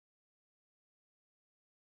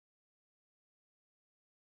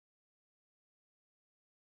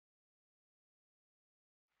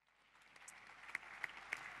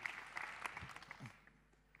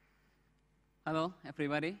Hello,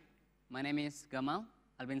 everybody. My name is Gamal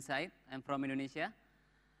Abinsaid. I'm from Indonesia.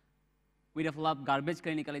 We develop garbage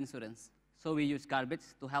clinical insurance. So we use garbage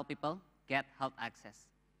to help people get health access.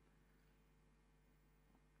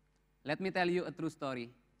 Let me tell you a true story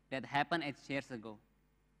that happened 8 years ago.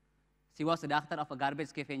 She was the doctor of a garbage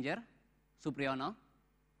scavenger, Supriyono,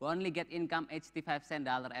 who only get income 85 cents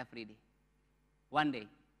every day. One day,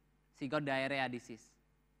 she got diarrhea disease,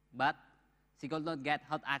 but she could not get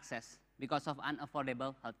health access because of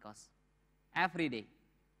unaffordable health costs. Every day,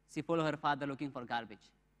 she followed her father looking for garbage.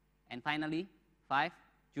 And finally, 5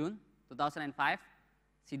 June 2005,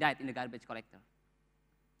 she died in the garbage collector.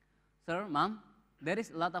 Sir, Mom, there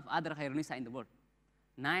is a lot of other Indonesia in the world.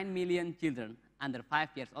 9 million children under 5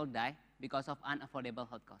 years old die because of unaffordable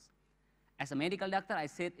health costs. As a medical doctor, I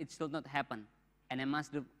said it should not happen, and I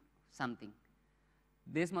must do something.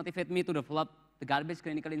 This motivated me to develop the garbage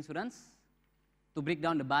clinical insurance to break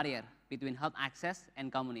down the barrier between health access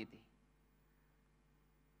and community.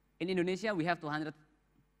 In Indonesia, we have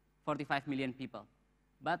 245 million people,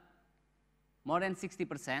 but more than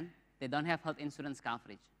 60%, they don't have health insurance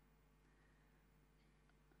coverage.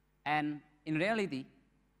 And in reality,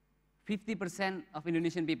 50% of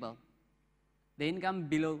Indonesian people, they income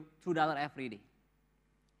below $2 every day.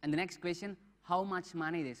 And the next question, how much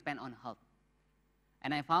money they spend on health?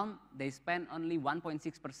 And I found they spend only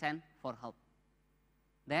 1.6% for health.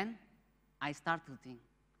 Then I start to think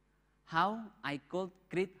how I could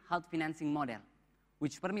create health financing model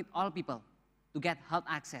which permit all people to get health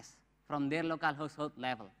access from their local household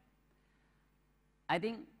level. I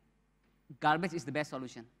think garbage is the best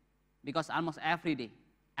solution because almost every day,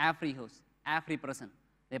 every house, every person,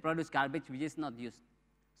 they produce garbage which is not used.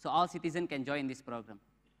 So all citizens can join this program.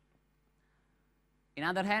 On the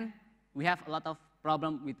other hand, we have a lot of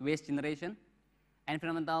problem with waste generation.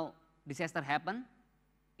 Environmental disaster happened.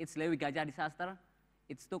 It's Lewi Gajah disaster.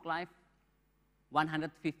 It took life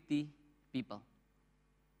 150 people.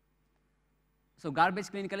 So garbage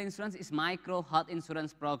clinical insurance is micro health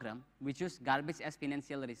insurance program which use garbage as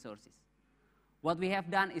financial resources. What we have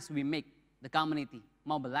done is we make the community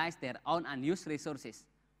mobilize their own unused resources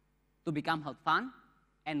to become health fund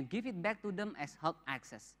and give it back to them as health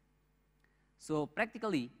access. So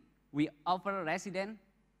practically, we offer residents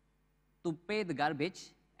to pay the garbage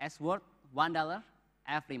as worth $1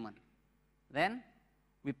 every month. Then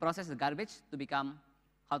we process the garbage to become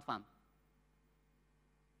health fund.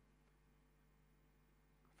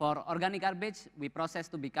 For organic garbage, we process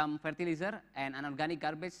to become fertilizer, and unorganic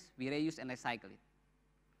garbage, we reuse and recycle it.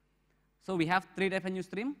 So we have 3 revenue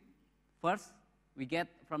streams. First, we get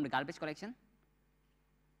from the garbage collection.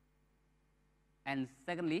 And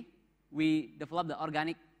secondly, we develop the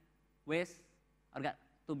organic waste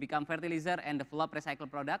to become fertilizer and develop recycled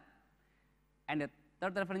product. And the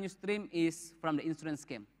third revenue stream is from the insurance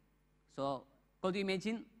scheme. So could you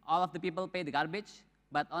imagine all of the people pay the garbage,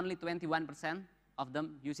 but only 21% of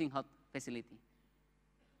them using health facility.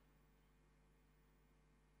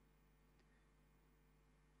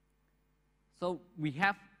 So we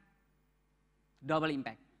have double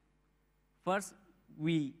impact. First,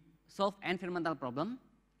 we solve environmental problem.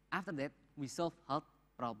 After that, we solve health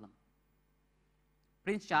problem.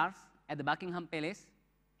 Prince Charles at the Buckingham Palace,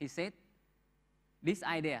 he said, this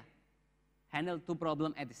idea handled 2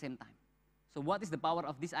 problems at the same time. So what is the power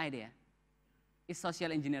of this idea? It's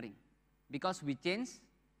social engineering. Because we change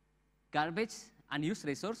garbage, unused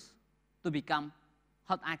resource, to become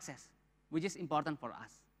health access, which is important for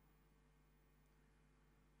us.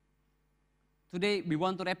 Today, we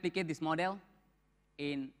want to replicate this model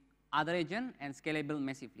in other regions and scalable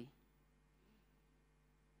massively.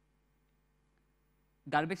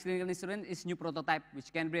 Garbage clinical insurance is new prototype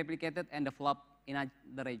which can be replicated and developed in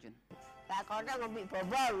other region.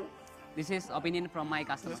 This is opinion from my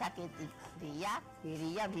customer.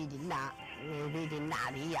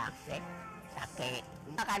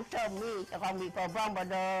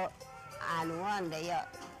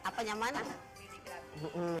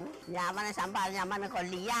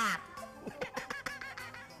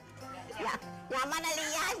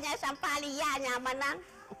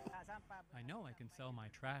 I know I can sell my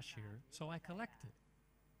trash here, so I collect it.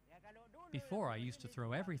 Before, I used to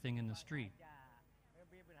throw everything in the street.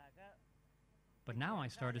 But now I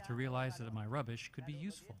started to realize that my rubbish could be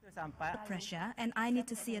useful. Pressure, and I need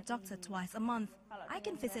to see a doctor twice a month. I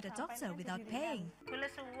can visit a doctor without paying.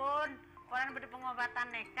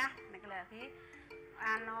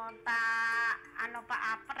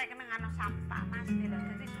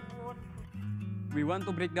 We want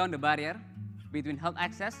to break down the barrier between health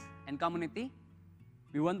access and community.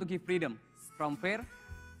 We want to give freedom from fear,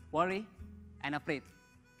 worry, and afraid,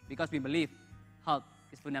 because we believe Health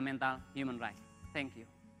is fundamental human right. Thank you.